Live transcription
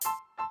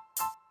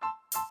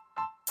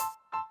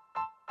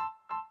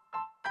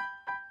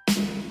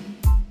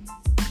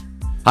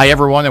Hi,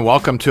 everyone, and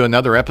welcome to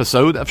another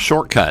episode of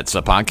Shortcuts,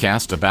 a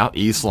podcast about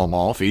East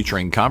Lamall,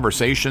 featuring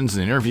conversations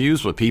and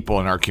interviews with people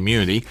in our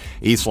community,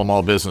 East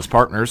Lamall business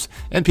partners,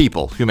 and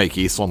people who make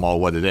East Lamall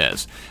what it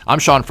is. I'm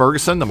Sean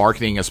Ferguson, the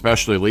Marketing and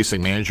Specialty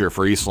Leasing Manager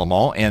for East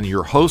Lamall, and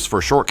your host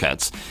for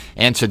Shortcuts.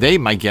 And today,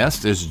 my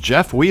guest is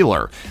Jeff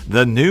Wheeler,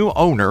 the new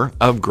owner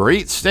of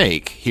Great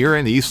Steak here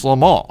in East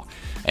Lamall.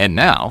 And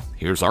now,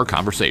 here's our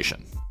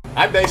conversation.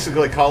 I'm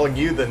basically calling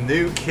you the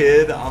new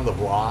kid on the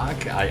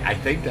block. I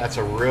think that's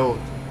a real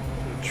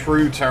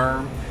true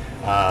term.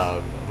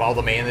 Of all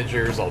the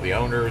managers, all the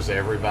owners,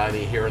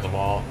 everybody here in the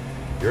mall,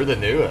 you're the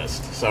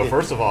newest. So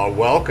first of all,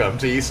 welcome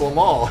to East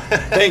Lamall.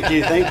 Thank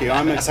you.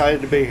 I'm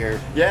excited to be here.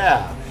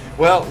 Yeah.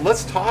 Well,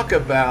 let's talk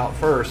about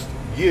first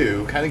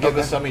you. Kind of give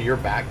us some of your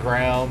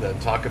background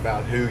and talk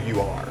about who you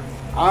are.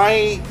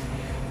 I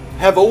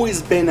have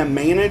always been a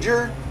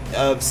manager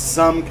of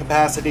some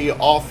capacity,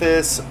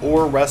 office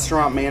or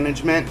restaurant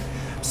management.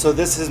 So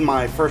this is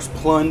my first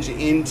plunge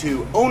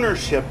into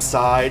ownership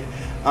side,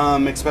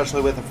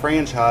 especially with a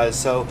franchise.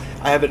 So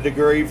I have a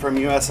degree from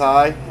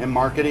USI in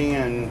marketing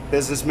and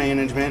business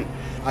management.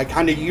 I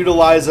kind of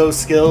utilize those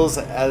skills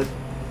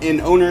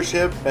in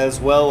ownership as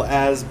well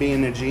as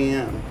being a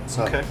GM.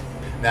 So. Okay.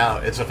 Now,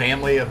 it's a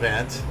family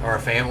event or a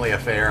family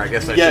affair, I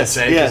guess I should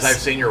say, because I've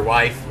seen your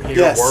wife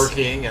here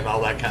working and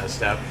all that kind of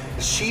stuff.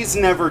 She's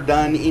never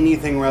done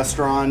anything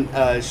restaurant.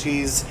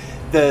 She's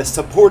the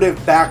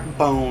supportive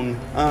backbone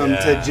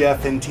to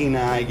Jeff and Tina,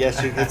 I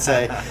guess you could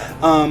say.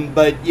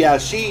 But yeah,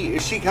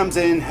 she comes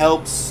in,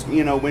 helps,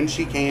 when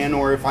she can,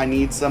 or if I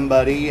need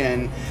somebody,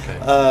 and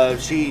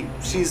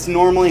she's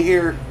normally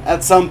here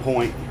at some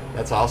point.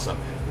 That's awesome.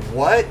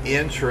 What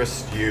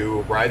interests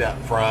you right up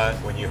front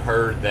when you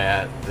heard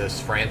that this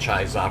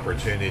franchise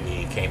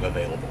opportunity came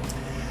available?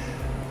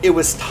 It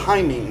was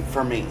timing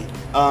for me.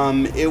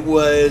 It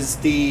was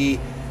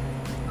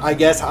I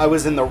guess I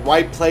was in the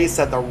right place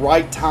at the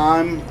right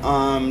time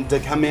to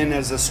come in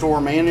as a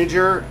store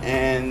manager,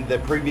 and the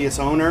previous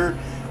owner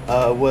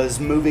was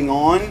moving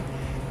on,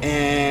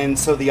 and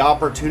so the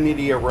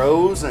opportunity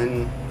arose,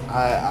 and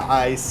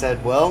I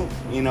said, well,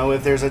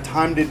 if there's a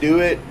time to do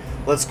it,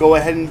 let's go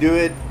ahead and do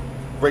it.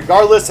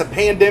 Regardless of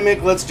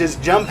pandemic, let's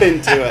just jump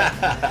into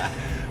it.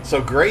 So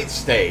Great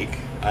Steak,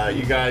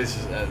 you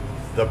guys,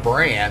 the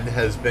brand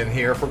has been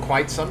here for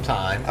quite some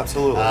time.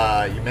 Absolutely.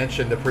 You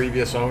mentioned the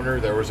previous owner.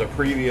 There was a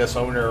previous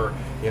owner,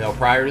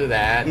 prior to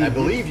that. And I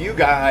believe you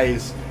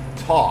guys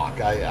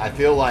talk. I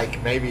feel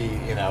like maybe,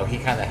 he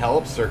kind of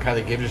helps or kind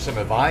of gives you some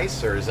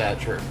advice, or is that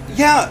true?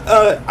 Yeah,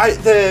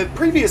 the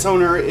previous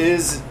owner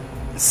is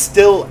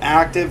still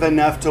active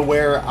enough to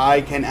where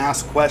I can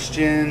ask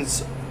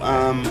questions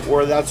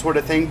or that sort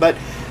of thing. But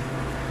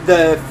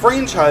the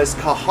franchise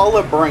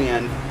Kahala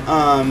brand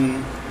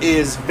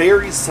is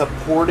very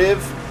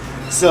supportive.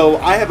 So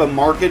I have a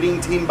marketing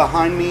team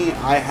behind me.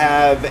 I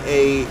have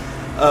a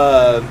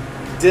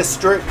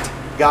district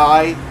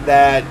guy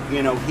that,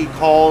 he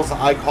calls.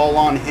 I call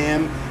on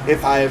him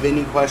if I have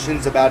any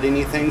questions about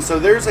anything. So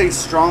there's a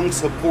strong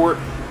support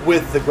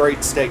with the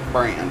Great Steak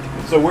brand.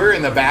 So we're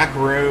in the back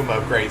room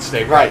of Great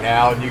Steak right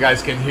now, and you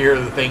guys can hear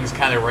the things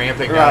kind of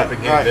ramping up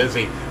and getting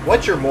busy.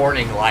 What's your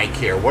morning like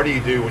here? What do you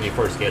do when you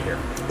first get here?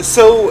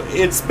 So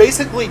it's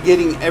basically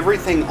getting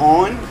everything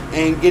on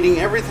and getting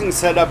everything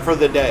set up for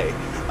the day.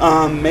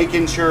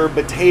 Making sure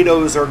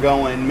potatoes are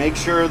going, make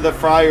sure the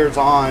fryer's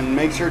on,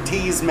 make sure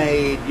tea's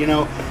made,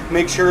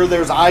 make sure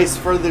there's ice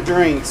for the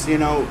drinks.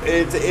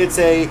 It's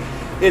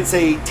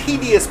a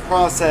tedious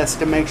process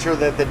to make sure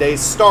that the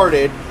day's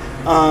started.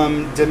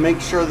 To make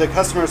sure the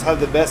customers have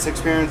the best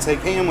experience they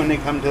can when they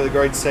come to the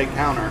Great Steak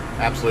counter.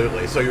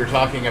 Absolutely. So you're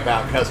talking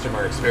about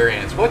customer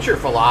experience. What's your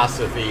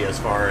philosophy as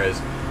far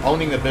as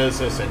owning the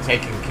business and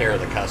taking care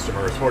of the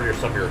customers? What are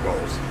some of your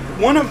goals?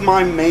 One of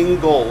my main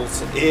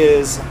goals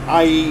is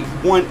I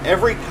want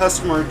every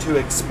customer to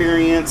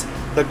experience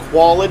the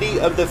quality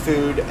of the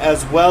food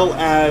as well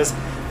as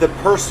the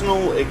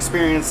personal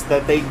experience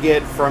that they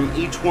get from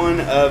each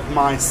one of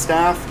my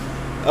staff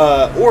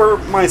or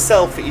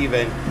myself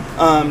even.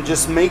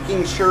 Just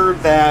making sure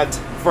that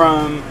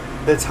from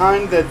the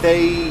time that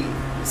they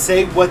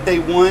say what they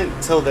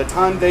want till the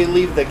time they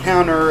leave the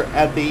counter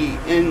at the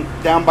end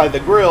down by the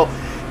grill,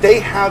 they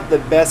have the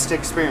best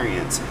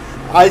experience.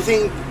 I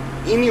think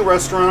any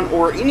restaurant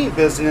or any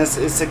business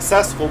is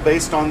successful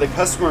based on the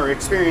customer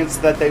experience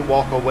that they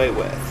walk away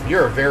with.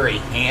 You're a very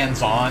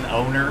hands-on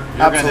owner.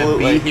 You're going to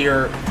be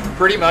here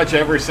pretty much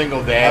every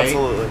single day.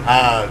 Absolutely.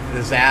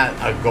 Is that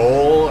a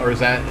goal, or is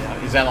that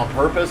on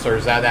purpose, or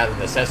is that out of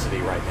necessity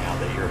right now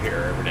that you're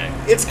here every day?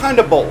 It's kind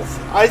of both.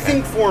 I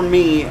think for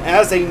me,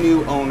 as a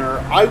new owner,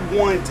 I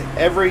want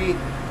every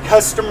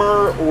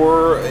customer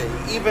or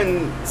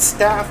even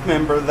staff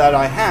member that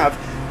I have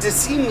to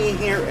see me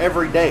here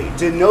every day,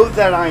 to know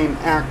that I am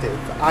active.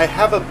 I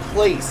have a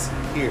place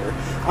here.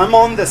 I'm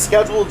on the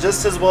schedule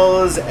just as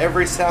well as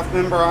every staff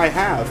member I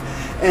have.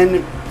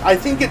 And I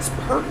think it's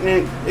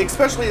pertinent,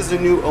 especially as a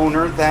new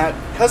owner, that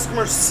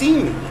customers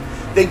see me.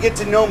 They get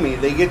to know me.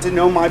 They get to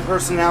know my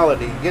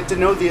personality. Get to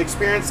know the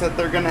experience that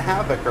they're going to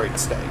have at Great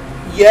Steak.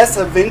 Yes,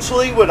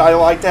 eventually would I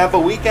like to have a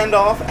weekend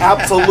off?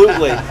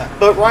 Absolutely.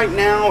 But right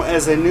now,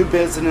 as a new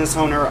business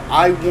owner,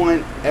 I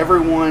want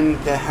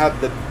everyone to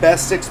have the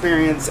best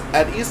experience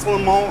at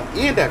Eastland Mall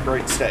and at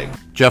Great Steak.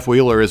 Jeff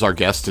Wheeler is our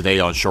guest today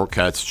on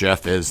Shortcuts.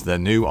 Jeff is the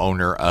new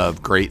owner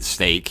of Great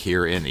Steak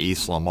here in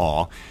Eastland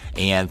Mall.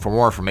 And for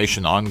more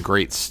information on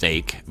Great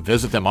Steak,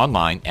 visit them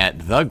online at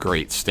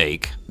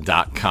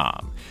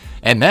thegreatsteak.com.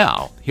 And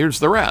now, here's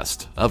the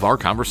rest of our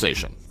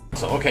conversation.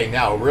 So, okay,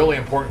 now a really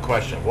important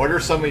question. What are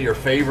some of your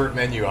favorite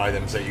menu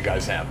items that you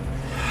guys have?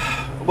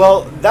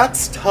 Well,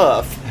 that's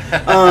tough.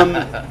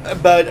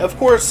 But of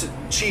course,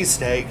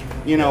 cheesesteak,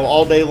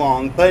 all day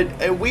long.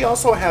 But we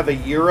also have a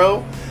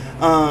gyro.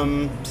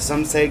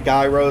 Some say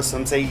gyro,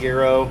 some say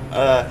gyro.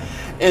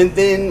 And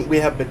then we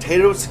have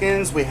potato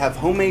skins, we have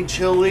homemade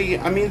chili.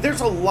 I mean,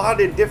 there's a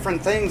lot of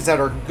different things that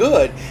are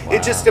good. Wow.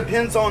 It just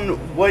depends on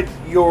what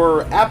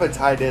your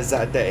appetite is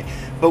that day.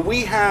 But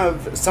we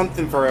have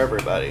something for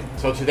everybody.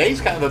 So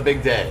today's kind of a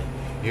big day.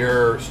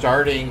 You're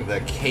starting the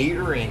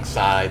catering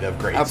side of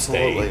Great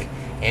Steak.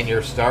 And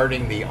you're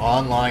starting the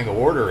online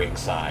ordering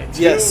side.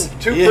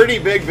 Two pretty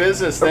big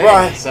business things.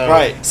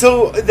 Right.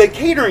 So the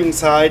catering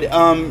side,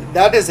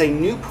 that is a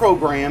new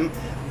program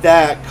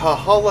that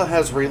Kahala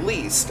has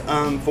released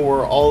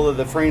for all of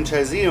the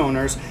franchisee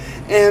owners.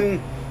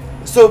 And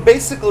so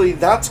basically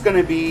that's going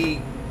to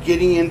be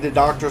getting into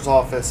doctor's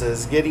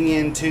offices, getting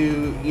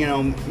into,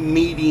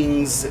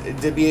 meetings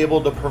to be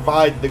able to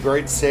provide the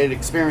Great Steak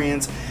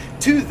experience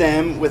to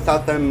them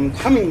without them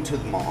coming to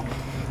the mall.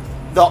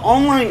 The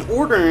online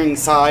ordering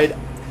side,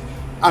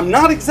 I'm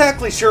not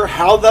exactly sure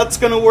how that's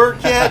going to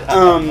work yet,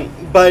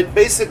 but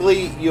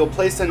basically you'll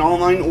place an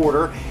online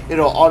order.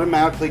 It'll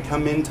automatically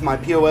come into my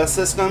POS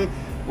system.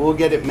 We'll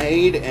get it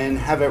made and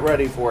have it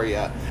ready for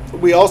you.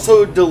 We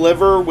also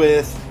deliver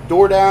with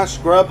DoorDash,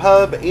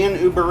 Grubhub, and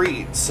Uber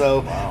Eats. So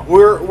wow.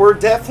 We're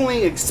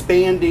definitely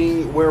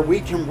expanding where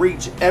we can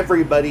reach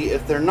everybody.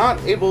 If they're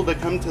not able to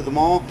come to the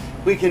mall,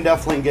 we can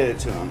definitely get it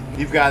to them.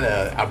 You've got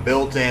a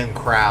built-in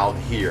crowd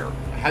here.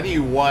 How do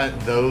you want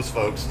those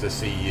folks to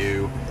see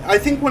you? I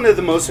think one of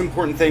the most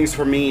important things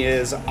for me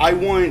is I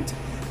want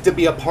to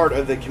be a part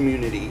of the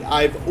community.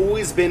 I've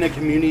always been a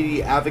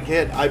community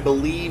advocate. I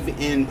believe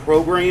in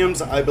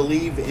programs. I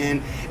believe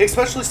in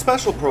especially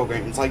special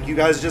programs. Like you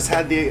guys just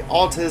had the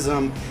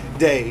Autism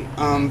Day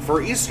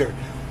for Easter.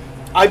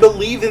 I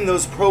believe in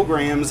those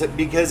programs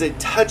because it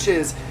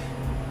touches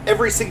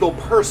every single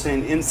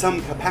person in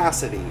some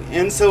capacity.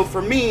 And so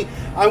for me,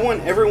 I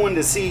want everyone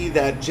to see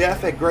that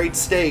Jeff at Great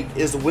Steak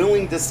is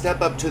willing to step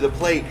up to the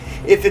plate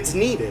if it's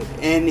needed,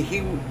 and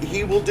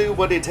he will do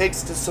what it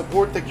takes to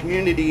support the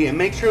community and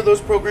make sure those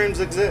programs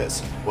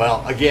exist.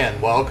 Well, again,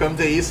 welcome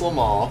to Eastland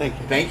Mall. Thank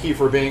you. Thank you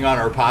for being on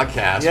our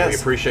podcast. Yes. We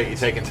appreciate you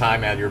taking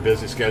time out of your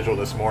busy schedule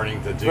this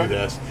morning to do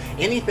this.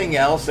 Anything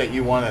else that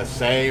you want to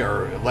say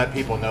or let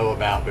people know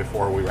about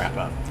before we wrap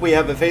up? We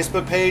have a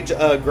Facebook page,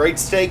 Great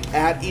Steak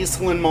at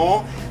Eastland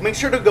Mall. Make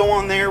sure to go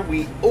on there.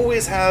 We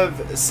always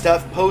have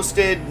stuff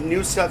posted,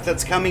 new stuff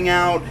that's coming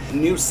out,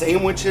 new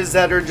sandwiches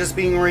that are just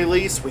being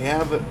released. We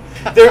have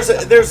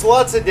there's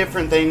lots of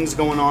different things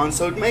going on,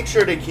 so make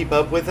sure to keep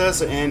up with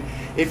us, and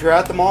if you're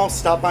at the mall,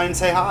 stop by and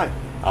say hi.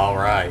 All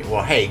right.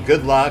 Well, hey,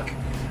 good luck.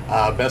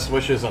 Best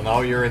wishes on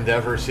all your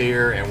endeavors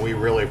here, and we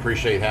really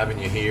appreciate having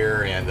you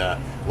here, and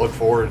look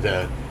forward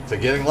to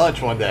getting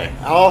lunch one day.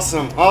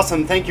 Awesome.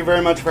 Thank you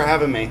very much for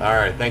having me. All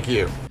right. Thank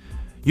you.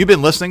 You've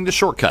been listening to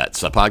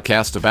Shortcuts, a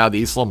podcast about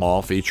Eastland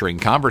Mall featuring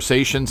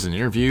conversations and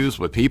interviews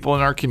with people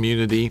in our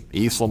community,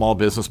 Eastland Mall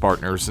business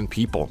partners, and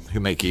people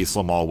who make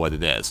Eastland Mall what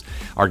it is.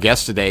 Our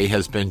guest today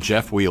has been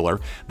Jeff Wheeler,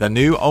 the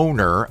new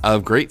owner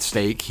of Great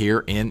Steak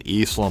here in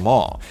Eastland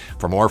Mall.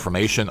 For more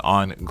information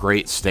on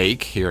Great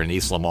Steak here in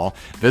Eastland Mall,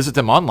 visit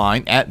them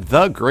online at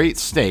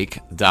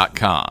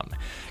thegreatsteak.com.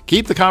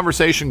 Keep the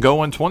conversation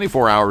going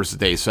 24 hours a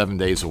day, 7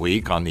 days a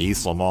week on the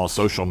Eastland Mall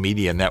social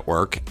media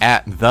network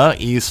at The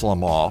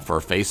Eastland Mall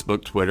for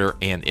Facebook, Twitter,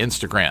 and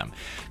Instagram.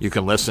 You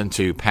can listen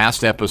to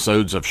past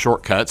episodes of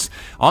Shortcuts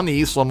on the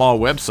Eastland Mall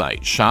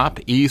website,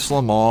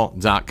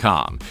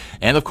 shopeastlandmall.com.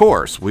 And of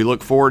course, we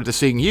look forward to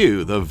seeing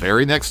you the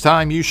very next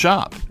time you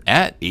shop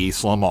at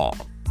Eastland Mall.